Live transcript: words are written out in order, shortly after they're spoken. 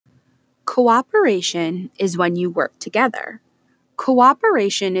Cooperation is when you work together.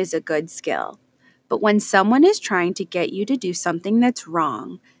 Cooperation is a good skill, but when someone is trying to get you to do something that's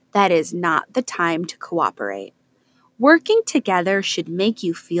wrong, that is not the time to cooperate. Working together should make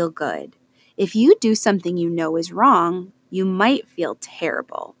you feel good. If you do something you know is wrong, you might feel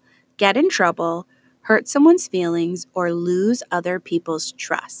terrible, get in trouble, hurt someone's feelings, or lose other people's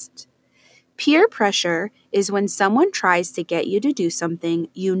trust. Peer pressure is when someone tries to get you to do something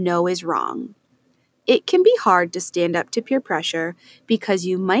you know is wrong. It can be hard to stand up to peer pressure because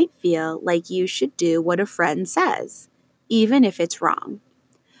you might feel like you should do what a friend says, even if it's wrong.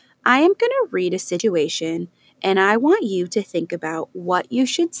 I am going to read a situation and I want you to think about what you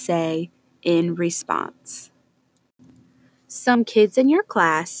should say in response. Some kids in your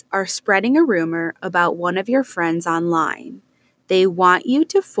class are spreading a rumor about one of your friends online. They want you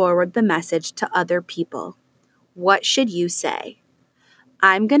to forward the message to other people. What should you say?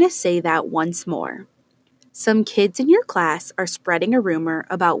 I'm going to say that once more. Some kids in your class are spreading a rumor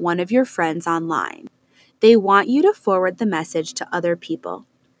about one of your friends online. They want you to forward the message to other people.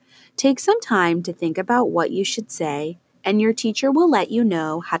 Take some time to think about what you should say, and your teacher will let you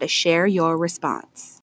know how to share your response.